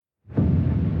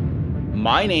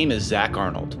My name is Zach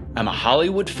Arnold. I'm a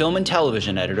Hollywood film and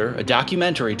television editor, a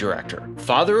documentary director,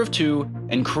 father of two,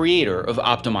 and creator of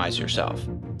Optimize Yourself.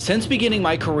 Since beginning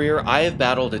my career, I have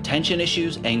battled attention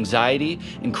issues, anxiety,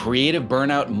 and creative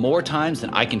burnout more times than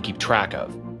I can keep track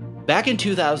of. Back in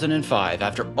 2005,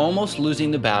 after almost losing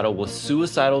the battle with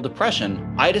suicidal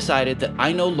depression, I decided that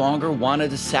I no longer wanted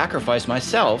to sacrifice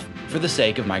myself for the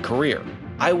sake of my career.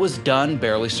 I was done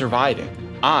barely surviving.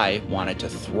 I wanted to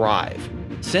thrive.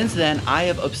 Since then, I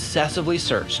have obsessively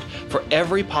searched for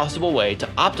every possible way to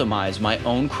optimize my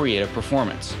own creative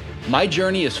performance. My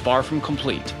journey is far from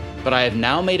complete, but I have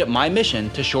now made it my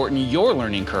mission to shorten your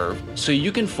learning curve so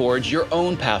you can forge your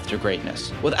own path to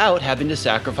greatness without having to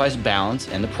sacrifice balance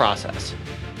in the process.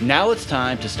 Now it's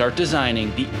time to start designing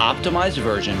the optimized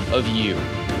version of you.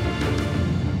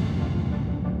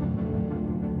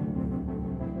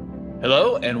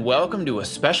 Hello, and welcome to a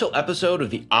special episode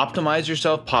of the Optimize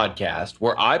Yourself podcast,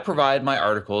 where I provide my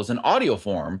articles in audio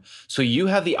form so you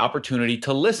have the opportunity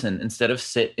to listen instead of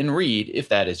sit and read if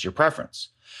that is your preference.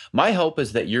 My hope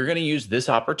is that you're going to use this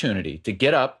opportunity to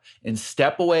get up and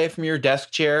step away from your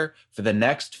desk chair for the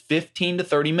next 15 to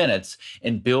 30 minutes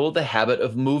and build the habit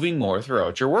of moving more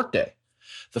throughout your workday.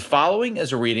 The following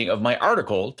is a reading of my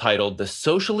article titled The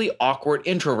Socially Awkward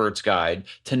Introvert's Guide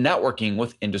to Networking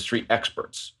with Industry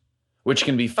Experts, which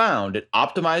can be found at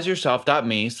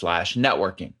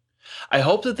optimizeyourself.me/networking. I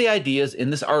hope that the ideas in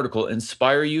this article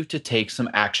inspire you to take some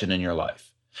action in your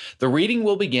life. The reading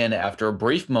will begin after a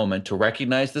brief moment to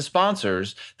recognize the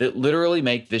sponsors that literally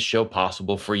make this show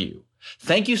possible for you.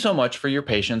 Thank you so much for your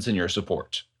patience and your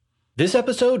support. This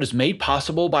episode is made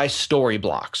possible by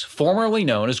Storyblocks, formerly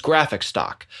known as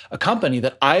Graphicstock, a company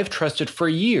that I've trusted for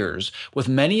years with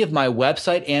many of my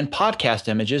website and podcast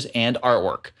images and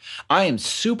artwork. I am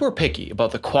super picky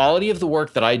about the quality of the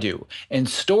work that I do, and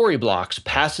Storyblocks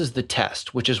passes the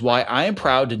test, which is why I am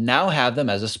proud to now have them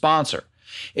as a sponsor.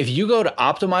 If you go to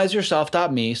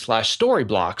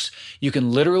optimizeyourself.me/storyblocks, you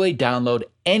can literally download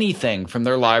anything from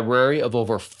their library of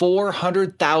over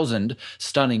 400,000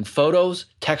 stunning photos,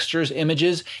 textures,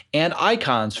 images, and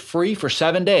icons free for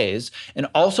 7 days, and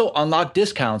also unlock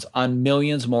discounts on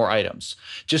millions more items.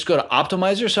 Just go to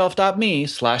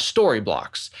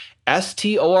optimizeyourself.me/storyblocks,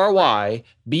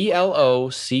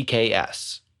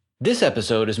 STORYBLOCKS. This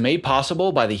episode is made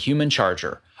possible by the Human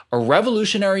Charger, a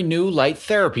revolutionary new light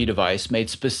therapy device made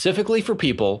specifically for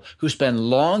people who spend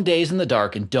long days in the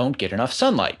dark and don't get enough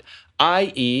sunlight,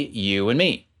 i.e. you and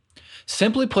me.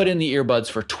 Simply put in the earbuds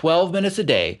for 12 minutes a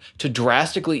day to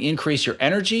drastically increase your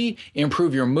energy,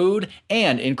 improve your mood,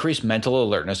 and increase mental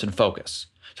alertness and focus.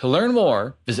 To learn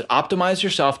more, visit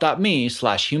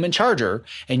optimizeyourself.me/humancharger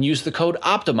and use the code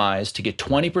OPTIMIZE to get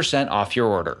 20% off your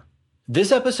order.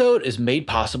 This episode is made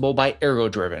possible by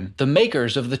Ergodriven, the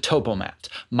makers of the Topomat,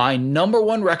 my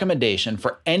 #1 recommendation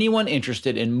for anyone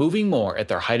interested in moving more at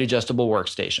their height-adjustable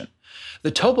workstation.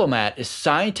 The Topomat is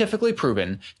scientifically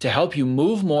proven to help you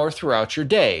move more throughout your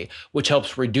day, which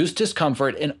helps reduce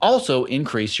discomfort and also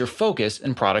increase your focus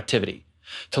and productivity.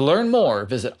 To learn more,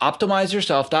 visit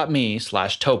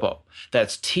optimizeyourself.me/topo.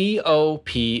 That's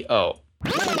TOPO.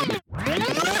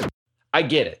 I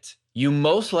get it. You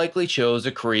most likely chose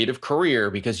a creative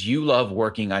career because you love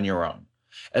working on your own.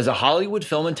 As a Hollywood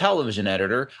film and television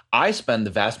editor, I spend the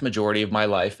vast majority of my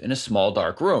life in a small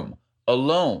dark room,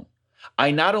 alone.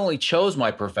 I not only chose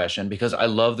my profession because I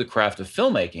love the craft of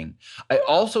filmmaking, I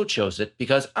also chose it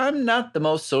because I'm not the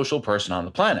most social person on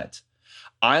the planet.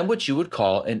 I'm what you would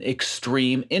call an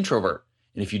extreme introvert,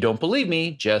 and if you don't believe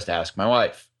me, just ask my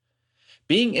wife.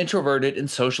 Being introverted and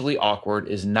socially awkward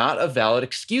is not a valid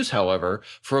excuse, however,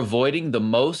 for avoiding the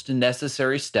most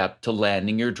necessary step to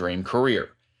landing your dream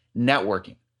career: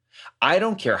 networking. I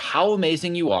don't care how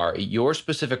amazing you are at your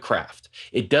specific craft.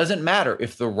 It doesn't matter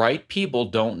if the right people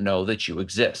don't know that you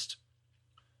exist.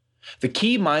 The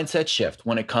key mindset shift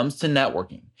when it comes to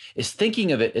networking is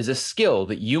thinking of it as a skill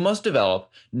that you must develop,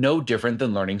 no different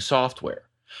than learning software.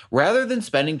 Rather than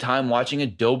spending time watching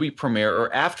Adobe Premiere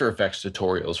or After Effects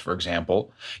tutorials, for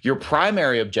example, your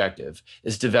primary objective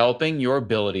is developing your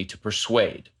ability to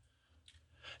persuade.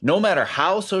 No matter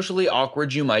how socially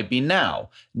awkward you might be now,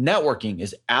 networking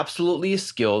is absolutely a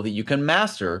skill that you can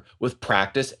master with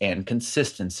practice and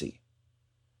consistency.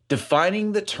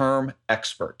 Defining the term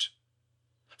expert.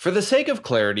 For the sake of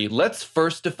clarity, let's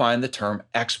first define the term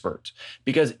expert,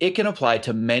 because it can apply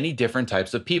to many different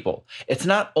types of people. It's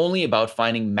not only about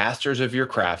finding masters of your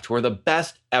craft who are the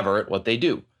best ever at what they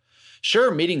do. Sure,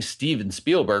 meeting Steven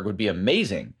Spielberg would be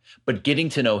amazing, but getting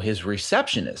to know his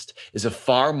receptionist is a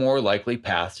far more likely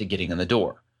path to getting in the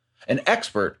door. An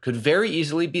expert could very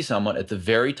easily be someone at the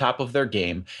very top of their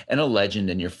game and a legend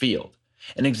in your field.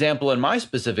 An example in my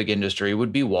specific industry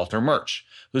would be Walter Murch,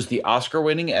 who's the Oscar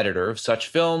winning editor of such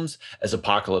films as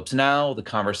Apocalypse Now, The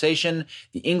Conversation,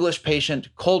 The English Patient,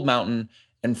 Cold Mountain,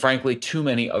 and frankly, too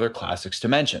many other classics to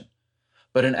mention.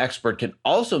 But an expert can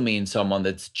also mean someone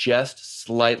that's just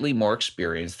slightly more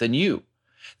experienced than you.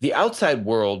 The outside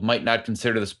world might not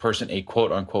consider this person a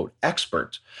quote unquote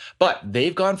expert, but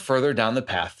they've gone further down the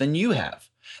path than you have.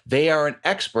 They are an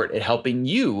expert at helping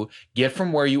you get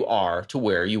from where you are to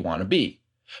where you want to be.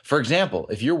 For example,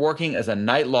 if you're working as a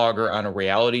night logger on a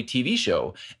reality TV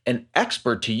show, an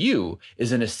expert to you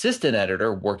is an assistant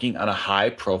editor working on a high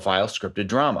profile scripted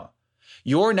drama.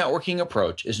 Your networking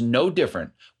approach is no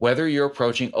different whether you're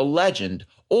approaching a legend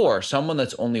or someone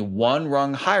that's only one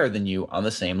rung higher than you on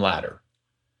the same ladder.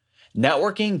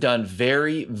 Networking done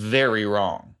very, very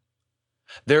wrong.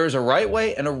 There is a right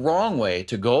way and a wrong way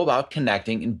to go about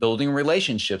connecting and building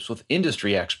relationships with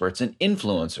industry experts and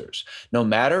influencers, no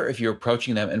matter if you're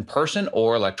approaching them in person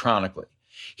or electronically.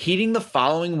 Heeding the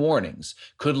following warnings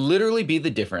could literally be the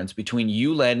difference between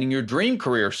you landing your dream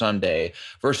career someday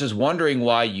versus wondering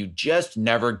why you just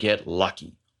never get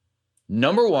lucky.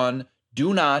 Number one,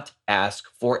 do not ask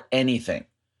for anything.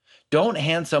 Don't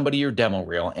hand somebody your demo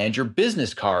reel and your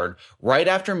business card right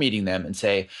after meeting them and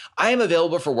say, I am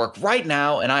available for work right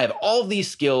now and I have all these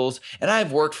skills and I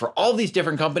have worked for all these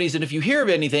different companies. And if you hear of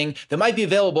anything that might be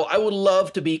available, I would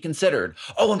love to be considered.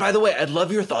 Oh, and by the way, I'd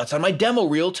love your thoughts on my demo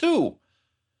reel too.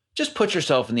 Just put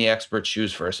yourself in the expert's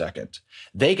shoes for a second.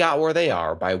 They got where they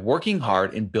are by working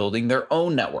hard and building their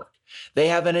own network. They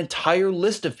have an entire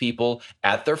list of people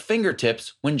at their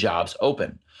fingertips when jobs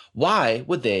open. Why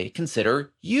would they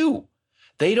consider you?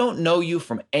 They don't know you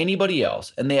from anybody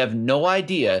else, and they have no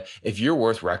idea if you're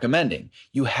worth recommending.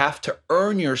 You have to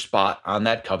earn your spot on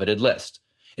that coveted list.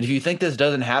 And if you think this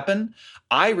doesn't happen,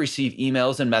 I receive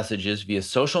emails and messages via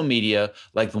social media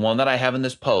like the one that I have in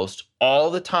this post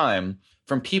all the time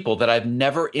from people that I've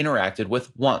never interacted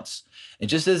with once. And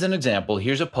just as an example,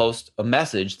 here's a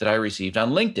message that I received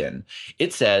on LinkedIn.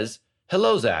 It says,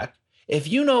 hello, Zach. If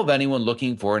you know of anyone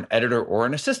looking for an editor or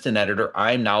an assistant editor,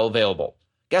 I'm now available.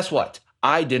 Guess what?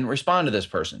 I didn't respond to this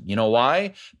person. You know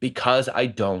why? Because I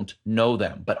don't know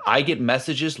them, but I get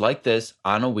messages like this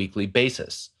on a weekly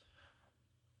basis.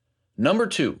 Number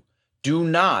two, do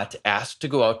not ask to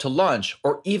go out to lunch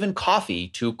or even coffee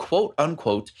to quote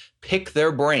unquote pick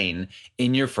their brain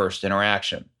in your first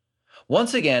interaction.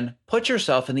 Once again, put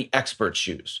yourself in the expert's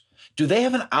shoes. Do they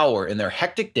have an hour in their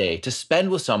hectic day to spend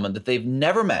with someone that they've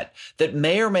never met that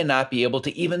may or may not be able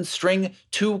to even string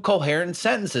two coherent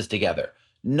sentences together?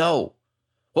 No.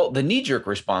 Well, the knee-jerk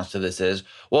response to this is,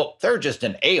 well, they're just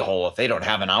an a-hole if they don't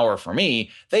have an hour for me.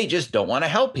 They just don't want to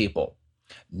help people.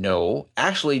 No,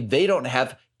 actually, they don't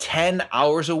have 10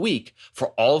 hours a week for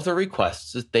all of the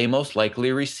requests that they most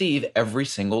likely receive every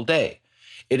single day.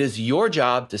 It is your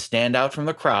job to stand out from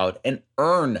the crowd and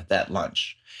earn that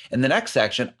lunch. In the next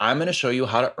section, I'm going to show you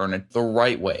how to earn it the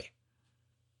right way.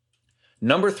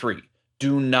 Number three,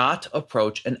 do not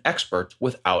approach an expert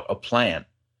without a plan.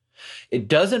 It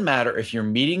doesn't matter if you're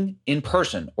meeting in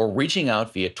person or reaching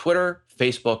out via Twitter,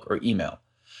 Facebook, or email.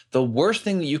 The worst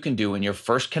thing that you can do in your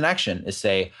first connection is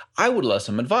say, I would love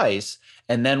some advice.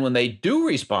 And then when they do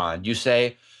respond, you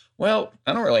say, well,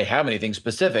 I don't really have anything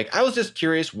specific. I was just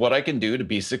curious what I can do to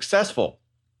be successful.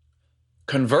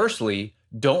 Conversely,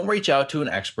 don't reach out to an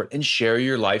expert and share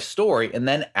your life story and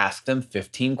then ask them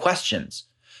 15 questions.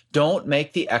 Don't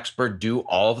make the expert do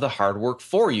all of the hard work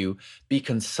for you. Be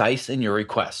concise in your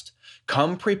request.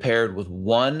 Come prepared with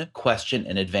one question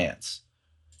in advance.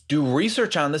 Do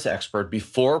research on this expert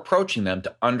before approaching them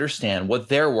to understand what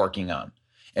they're working on.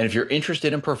 And if you're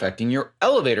interested in perfecting your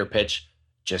elevator pitch,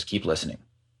 just keep listening.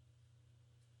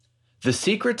 The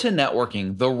secret to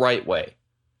networking the right way.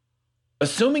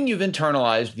 Assuming you've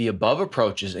internalized the above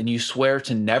approaches and you swear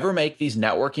to never make these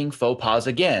networking faux pas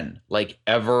again, like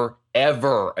ever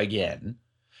again,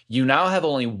 you now have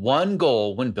only one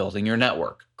goal when building your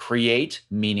network: create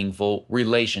meaningful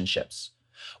relationships.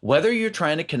 Whether you're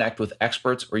trying to connect with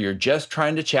experts or you're just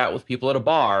trying to chat with people at a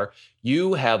bar,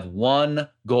 you have one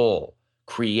goal: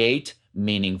 create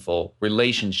meaningful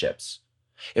relationships.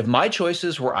 If my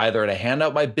choices were either to hand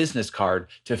out my business card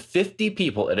to 50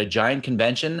 people at a giant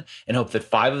convention and hope that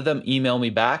 5 of them email me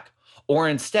back, or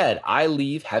instead I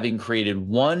leave having created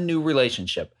one new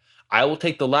relationship, I will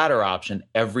take the latter option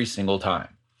every single time.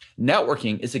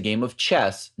 Networking is a game of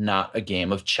chess, not a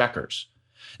game of checkers.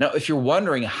 Now, if you're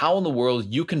wondering how in the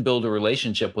world you can build a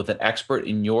relationship with an expert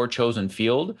in your chosen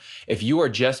field, if you are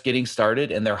just getting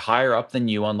started and they're higher up than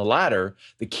you on the ladder,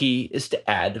 the key is to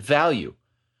add value.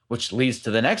 Which leads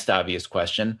to the next obvious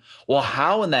question. Well,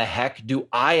 how in the heck do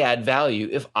I add value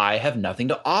if I have nothing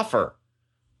to offer?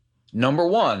 Number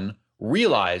one,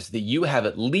 realize that you have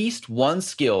at least one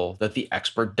skill that the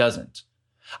expert doesn't.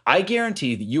 I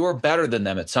guarantee that you are better than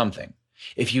them at something.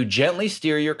 If you gently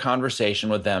steer your conversation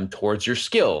with them towards your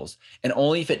skills, and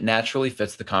only if it naturally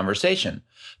fits the conversation,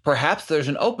 perhaps there's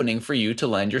an opening for you to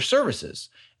lend your services.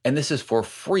 And this is for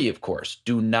free, of course.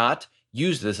 Do not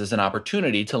use this as an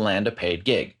opportunity to land a paid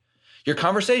gig. Your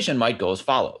conversation might go as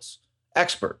follows.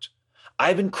 Expert.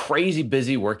 I've been crazy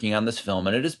busy working on this film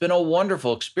and it has been a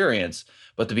wonderful experience,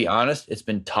 but to be honest, it's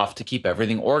been tough to keep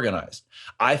everything organized.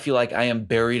 I feel like I am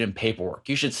buried in paperwork.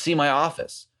 You should see my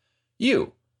office.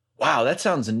 You. Wow, that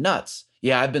sounds nuts.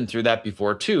 Yeah, I've been through that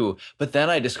before too, but then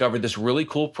I discovered this really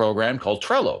cool program called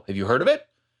Trello. Have you heard of it?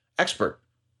 Expert.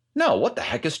 No, what the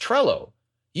heck is Trello?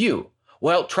 You.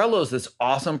 Well, Trello is this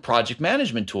awesome project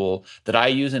management tool that I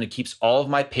use and it keeps all of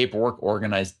my paperwork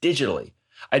organized digitally.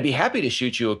 I'd be happy to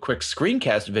shoot you a quick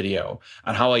screencast video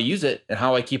on how I use it and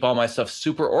how I keep all my stuff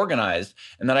super organized,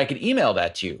 and then I could email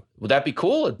that to you. Would that be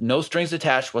cool? No strings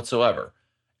attached whatsoever.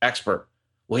 Expert.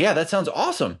 Well, yeah, that sounds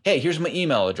awesome. Hey, here's my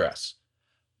email address.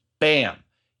 Bam.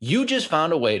 You just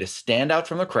found a way to stand out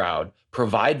from the crowd,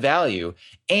 provide value,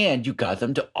 and you got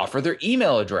them to offer their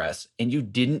email address, and you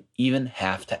didn't even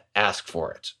have to ask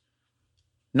for it.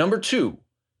 Number two,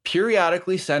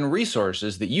 periodically send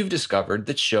resources that you've discovered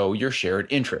that show your shared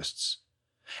interests.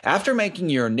 After making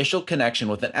your initial connection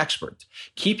with an expert,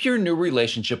 keep your new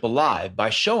relationship alive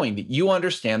by showing that you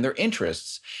understand their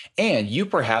interests and you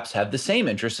perhaps have the same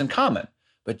interests in common,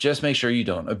 but just make sure you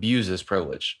don't abuse this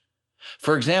privilege.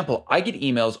 For example, I get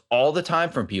emails all the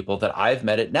time from people that I've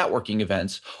met at networking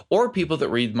events or people that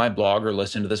read my blog or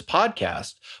listen to this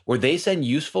podcast, where they send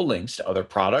useful links to other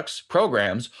products,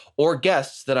 programs, or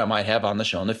guests that I might have on the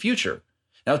show in the future.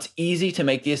 Now, it's easy to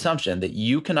make the assumption that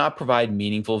you cannot provide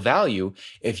meaningful value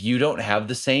if you don't have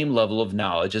the same level of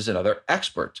knowledge as another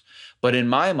expert. But in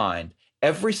my mind,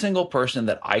 every single person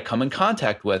that I come in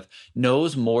contact with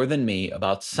knows more than me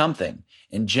about something,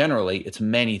 and generally, it's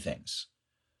many things.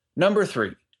 Number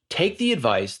three, take the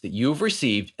advice that you've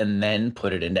received and then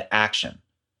put it into action.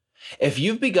 If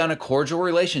you've begun a cordial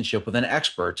relationship with an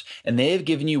expert and they have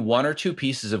given you one or two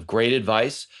pieces of great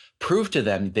advice, prove to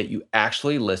them that you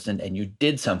actually listened and you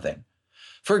did something.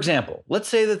 For example, let's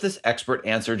say that this expert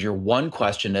answered your one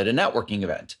question at a networking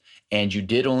event, and you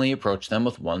did only approach them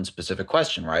with one specific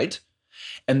question, right?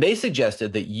 And they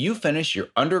suggested that you finish your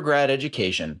undergrad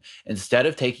education instead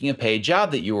of taking a paid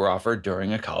job that you were offered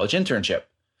during a college internship.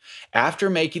 After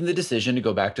making the decision to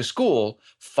go back to school,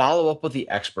 follow up with the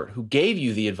expert who gave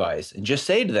you the advice and just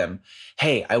say to them,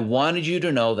 hey, I wanted you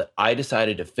to know that I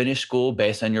decided to finish school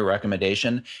based on your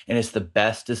recommendation, and it's the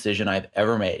best decision I've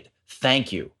ever made.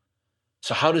 Thank you.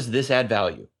 So how does this add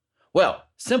value? Well,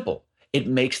 simple. It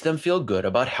makes them feel good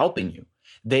about helping you.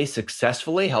 They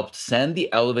successfully helped send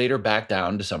the elevator back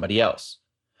down to somebody else.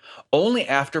 Only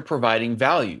after providing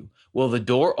value will the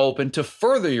door open to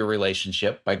further your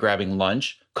relationship by grabbing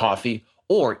lunch, coffee,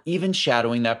 or even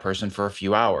shadowing that person for a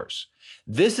few hours.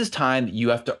 This is time that you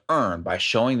have to earn by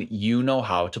showing that you know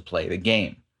how to play the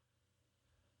game.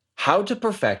 How to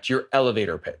perfect your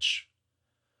elevator pitch.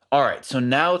 All right, so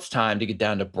now it's time to get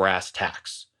down to brass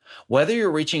tacks. Whether you're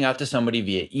reaching out to somebody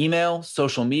via email,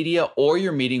 social media, or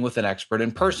you're meeting with an expert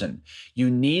in person, you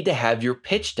need to have your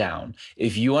pitch down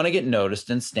if you want to get noticed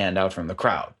and stand out from the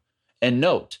crowd. And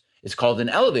note, it's called an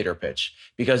elevator pitch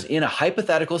because in a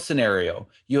hypothetical scenario,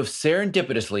 you have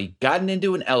serendipitously gotten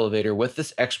into an elevator with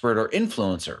this expert or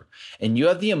influencer, and you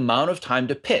have the amount of time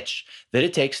to pitch that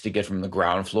it takes to get from the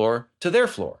ground floor to their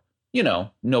floor. You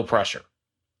know, no pressure.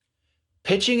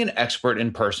 Pitching an expert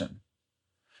in person.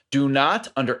 Do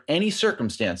not, under any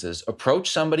circumstances, approach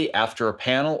somebody after a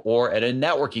panel or at a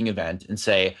networking event and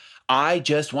say, I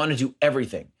just want to do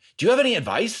everything. Do you have any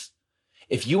advice?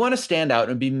 If you want to stand out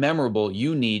and be memorable,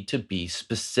 you need to be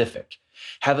specific.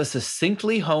 Have a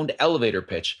succinctly honed elevator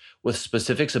pitch with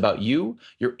specifics about you,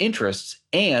 your interests,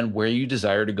 and where you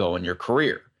desire to go in your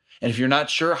career. And if you're not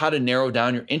sure how to narrow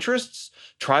down your interests,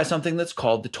 try something that's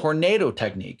called the tornado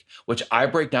technique, which I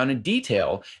break down in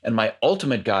detail in my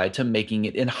ultimate guide to making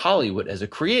it in Hollywood as a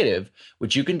creative,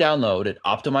 which you can download at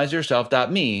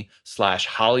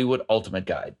optimizeyourself.me/Hollywood Ultimate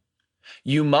Guide.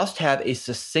 You must have a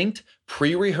succinct,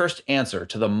 pre-rehearsed answer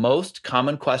to the most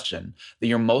common question that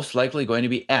you're most likely going to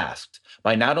be asked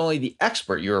by not only the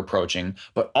expert you're approaching,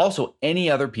 but also any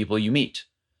other people you meet.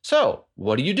 So,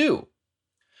 what do?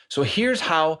 So here's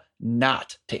how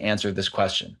not to answer this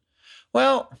question.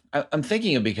 Well, I'm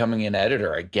thinking of becoming an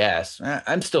editor, I guess.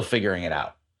 I'm still figuring it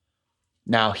out.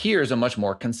 Now, here's a much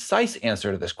more concise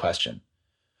answer to this question.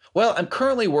 Well, I'm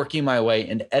currently working my way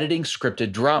into editing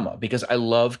scripted drama because I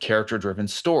love character driven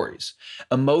stories.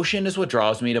 Emotion is what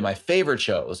draws me to my favorite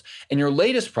shows, and your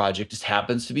latest project just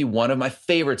happens to be one of my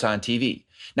favorites on TV.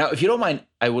 Now, if you don't mind,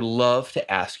 I would love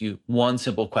to ask you one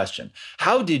simple question.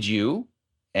 How did you,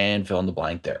 and fill in the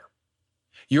blank there?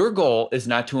 Your goal is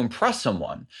not to impress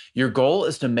someone. Your goal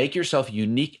is to make yourself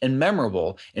unique and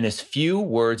memorable in as few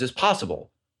words as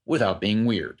possible without being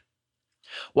weird.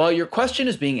 While your question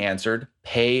is being answered,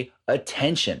 pay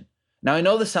attention. Now, I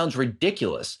know this sounds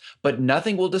ridiculous, but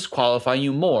nothing will disqualify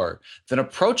you more than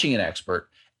approaching an expert,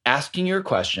 asking your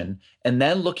question, and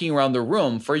then looking around the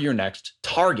room for your next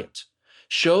target.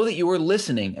 Show that you are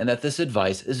listening and that this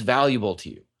advice is valuable to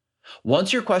you.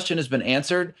 Once your question has been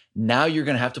answered, now you're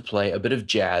going to have to play a bit of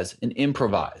jazz and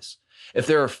improvise. If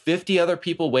there are 50 other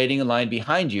people waiting in line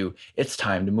behind you, it's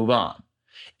time to move on.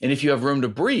 And if you have room to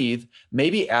breathe,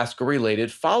 maybe ask a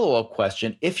related follow-up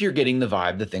question if you're getting the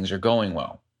vibe that things are going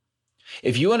well.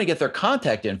 If you want to get their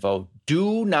contact info,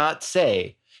 do not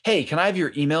say, "Hey, can I have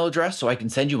your email address so I can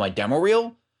send you my demo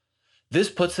reel?" This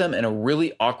puts them in a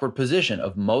really awkward position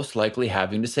of most likely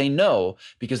having to say no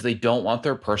because they don't want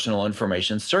their personal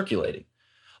information circulating.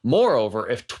 Moreover,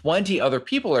 if 20 other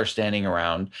people are standing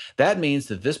around, that means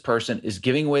that this person is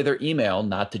giving away their email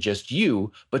not to just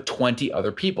you, but 20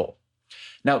 other people.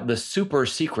 Now, the super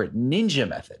secret ninja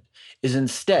method is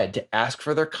instead to ask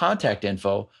for their contact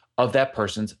info of that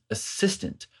person's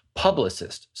assistant,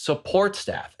 publicist, support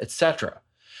staff, etc.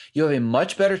 You have a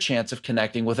much better chance of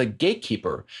connecting with a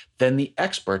gatekeeper than the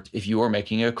expert if you are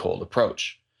making a cold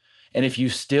approach. And if you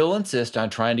still insist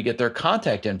on trying to get their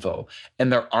contact info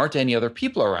and there aren't any other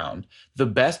people around, the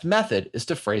best method is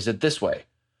to phrase it this way.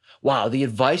 "Wow, the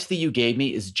advice that you gave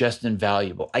me is just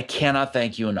invaluable. I cannot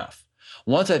thank you enough.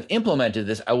 Once I've implemented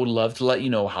this, I would love to let you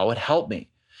know how it helped me.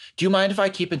 Do you mind if I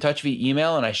keep in touch via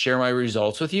email and I share my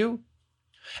results with you?"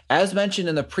 As mentioned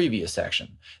in the previous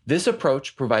section, this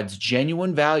approach provides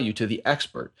genuine value to the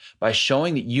expert by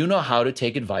showing that you know how to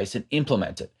take advice and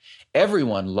implement it.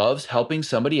 Everyone loves helping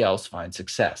somebody else find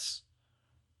success.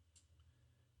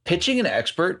 Pitching an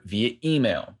expert via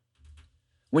email.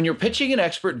 When you're pitching an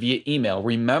expert via email,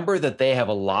 remember that they have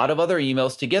a lot of other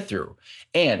emails to get through.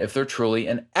 And if they're truly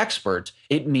an expert,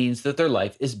 it means that their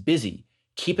life is busy.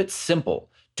 Keep it simple.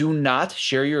 Do not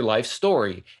share your life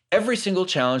story, every single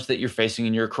challenge that you're facing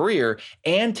in your career,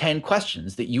 and 10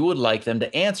 questions that you would like them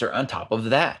to answer on top of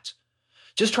that.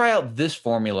 Just try out this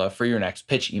formula for your next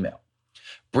pitch email.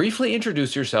 Briefly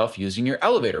introduce yourself using your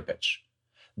elevator pitch.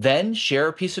 Then share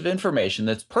a piece of information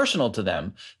that's personal to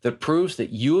them that proves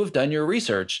that you have done your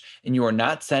research and you are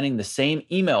not sending the same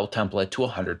email template to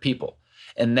 100 people.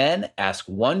 And then ask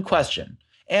one question,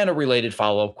 and a related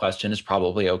follow-up question is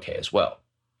probably okay as well.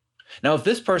 Now, if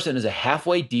this person is a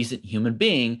halfway decent human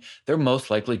being, they're most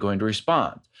likely going to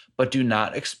respond, but do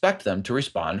not expect them to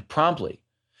respond promptly.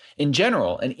 In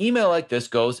general, an email like this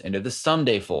goes into the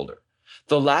someday folder.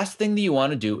 The last thing that you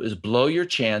want to do is blow your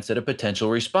chance at a potential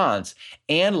response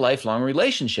and lifelong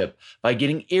relationship by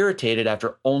getting irritated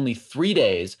after only 3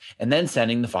 days and then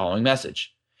sending the following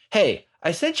message. "Hey,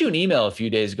 I sent you an email a few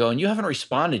days ago and you haven't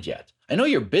responded yet. I know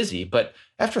you're busy, but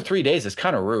after 3 days, it's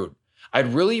kind of rude.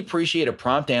 I'd really appreciate a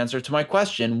prompt answer to my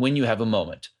question when you have a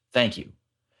moment. Thank you."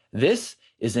 This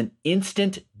is an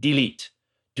instant delete.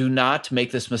 Do not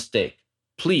make this mistake.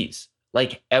 Please,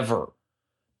 like ever.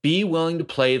 Be willing to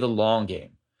play the long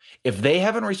game. If they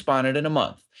haven't responded in a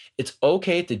month, it's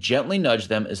okay to gently nudge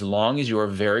them as long as you are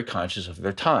very conscious of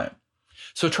their time.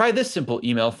 So try this simple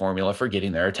email formula for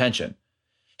getting their attention.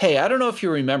 "Hey, I don't know if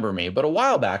you remember me, but a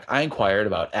while back I inquired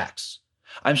about X.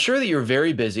 I'm sure that you're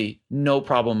very busy, no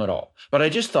problem at all, but I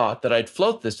just thought that I'd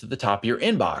float this to the top of your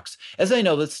inbox, as I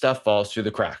know that stuff falls through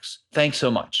the cracks. Thanks so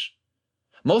much."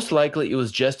 Most likely it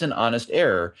was just an honest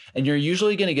error, and you're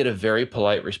usually going to get a very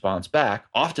polite response back,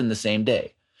 often the same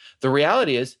day. The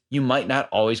reality is, you might not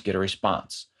always get a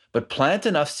response, but plant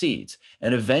enough seeds,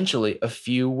 and eventually a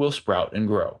few will sprout and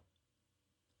grow.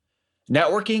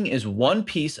 Networking is one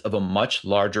piece of a much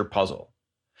larger puzzle.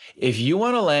 If you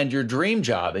want to land your dream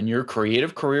job in your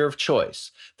creative career of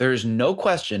choice, there is no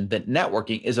question that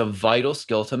networking is a vital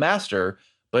skill to master,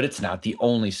 but it's not the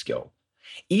only skill.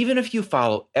 Even if you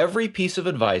follow every piece of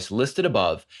advice listed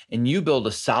above and you build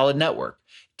a solid network,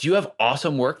 do you have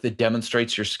awesome work that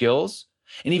demonstrates your skills?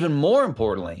 And even more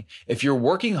importantly, if you're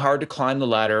working hard to climb the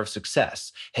ladder of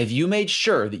success, have you made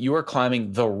sure that you are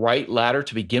climbing the right ladder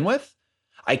to begin with?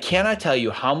 I cannot tell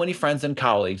you how many friends and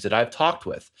colleagues that I've talked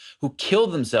with who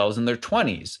killed themselves in their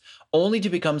 20s only to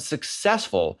become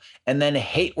successful and then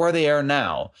hate where they are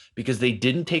now because they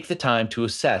didn't take the time to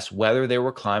assess whether they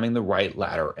were climbing the right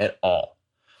ladder at all.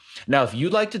 Now, if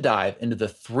you'd like to dive into the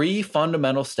 3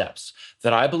 fundamental steps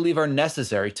that I believe are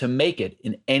necessary to make it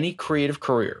in any creative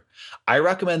career, I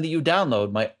recommend that you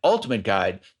download my ultimate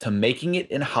guide to making it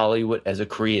in Hollywood as a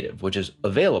creative, which is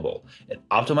available at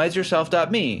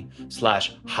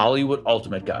optimizeyourself.me/Hollywood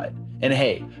Ultimate Guide. And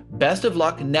hey, best of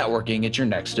luck networking at your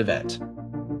next event.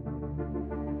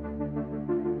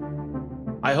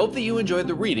 I hope that you enjoyed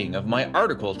the reading of my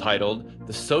article titled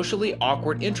The Socially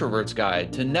Awkward Introvert's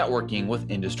Guide to Networking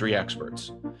with Industry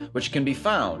Experts, which can be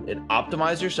found at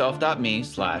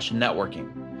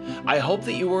optimizeyourself.me/networking. I hope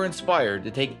that you were inspired to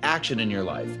take action in your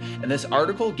life, and this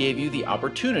article gave you the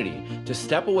opportunity to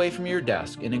step away from your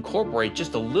desk and incorporate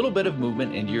just a little bit of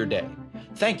movement into your day.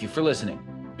 Thank you for listening.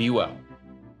 Be well.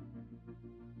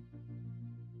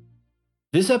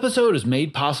 This episode is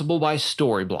made possible by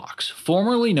Storyblocks,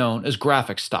 formerly known as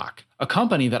Graphic-Stock, a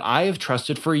company that I have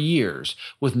trusted for years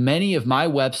with many of my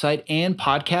website and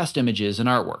podcast images and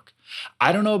artwork.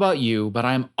 I don't know about you, but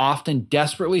I am often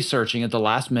desperately searching at the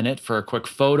last minute for a quick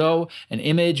photo, an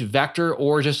image, vector,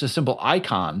 or just a simple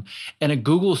icon, and a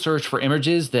Google search for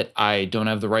images that I don't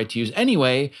have the right to use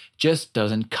anyway just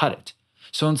doesn't cut it.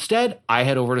 So instead, I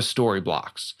head over to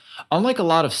Storyblocks. Unlike a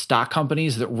lot of stock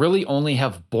companies that really only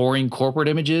have boring corporate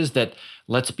images that,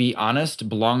 let's be honest,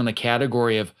 belong in the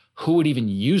category of who would even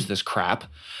use this crap,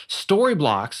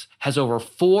 Storyblocks has over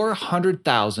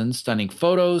 400,000 stunning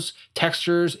photos,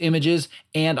 textures, images,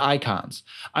 and icons.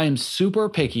 I am super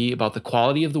picky about the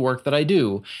quality of the work that I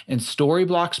do, and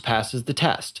Storyblocks passes the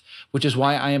test, which is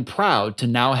why I am proud to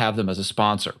now have them as a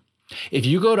sponsor. If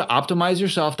you go to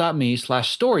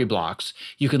optimizeyourself.me/storyblocks,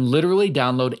 you can literally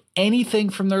download anything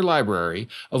from their library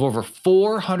of over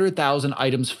 400,000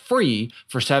 items free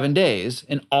for 7 days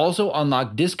and also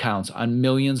unlock discounts on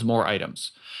millions more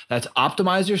items. That's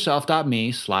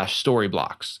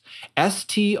optimizeyourself.me/storyblocks.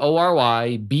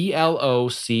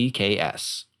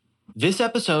 STORYBLOCKS. This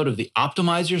episode of the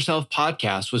Optimize Yourself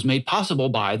podcast was made possible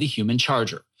by the Human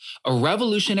Charger, a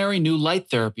revolutionary new light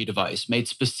therapy device made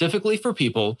specifically for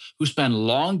people who spend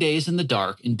long days in the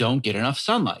dark and don't get enough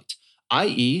sunlight,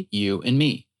 i.e., you and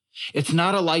me. It's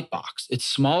not a light box. It's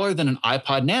smaller than an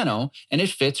iPod Nano, and it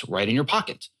fits right in your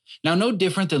pocket. Now, no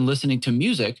different than listening to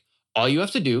music, all you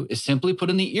have to do is simply put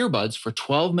in the earbuds for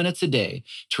 12 minutes a day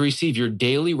to receive your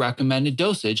daily recommended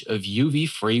dosage of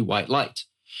UV-free white light.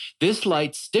 This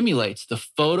light stimulates the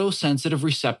photosensitive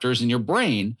receptors in your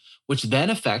brain, which then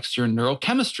affects your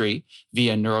neurochemistry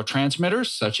via neurotransmitters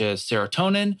such as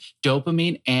serotonin,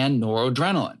 dopamine, and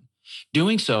noradrenaline.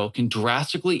 Doing so can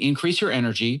drastically increase your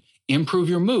energy, improve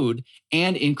your mood,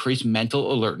 and increase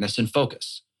mental alertness and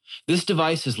focus. This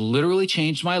device has literally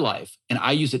changed my life, and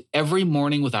I use it every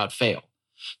morning without fail.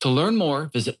 To learn more,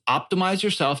 visit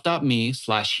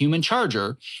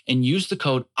optimizeyourself.me/humancharger and use the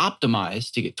code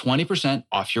OPTIMIZE to get 20%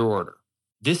 off your order.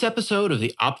 This episode of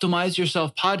the Optimize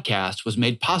Yourself podcast was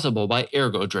made possible by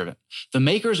ErgoDriven, the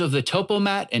makers of the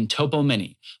TopoMat and Topo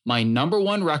Mini, my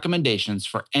 #1 recommendations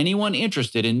for anyone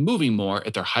interested in moving more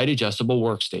at their height-adjustable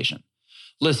workstation.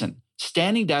 Listen,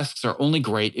 standing desks are only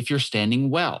great if you're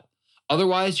standing well.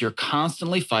 Otherwise, you're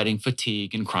constantly fighting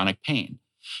fatigue and chronic pain.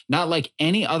 Not like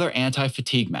any other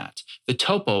anti-fatigue mat, the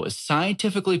Topo is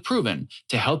scientifically proven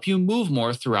to help you move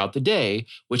more throughout the day,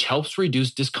 which helps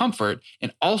reduce discomfort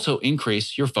and also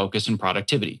increase your focus and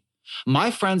productivity.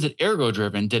 My friends at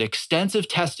ErgoDriven did extensive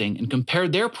testing and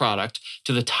compared their product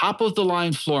to the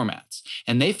top-of-the-line floor mats,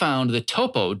 and they found the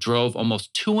Topo drove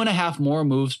almost 2.5 more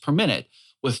moves per minute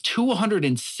with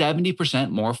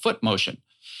 270% more foot motion.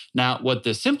 Now, what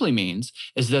this simply means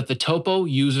is that the Topo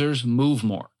users move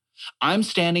more. I'm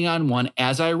standing on one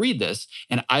as I read this,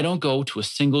 and I don't go to a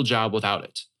single job without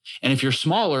it. And if you're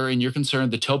smaller and you're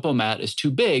concerned the Topo mat is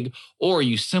too big, or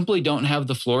you simply don't have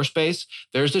the floor space,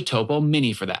 there's a Topo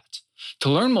Mini for that. To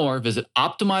learn more, visit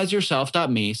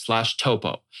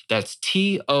optimizeyourself.me/topo. That's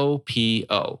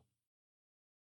TOPO.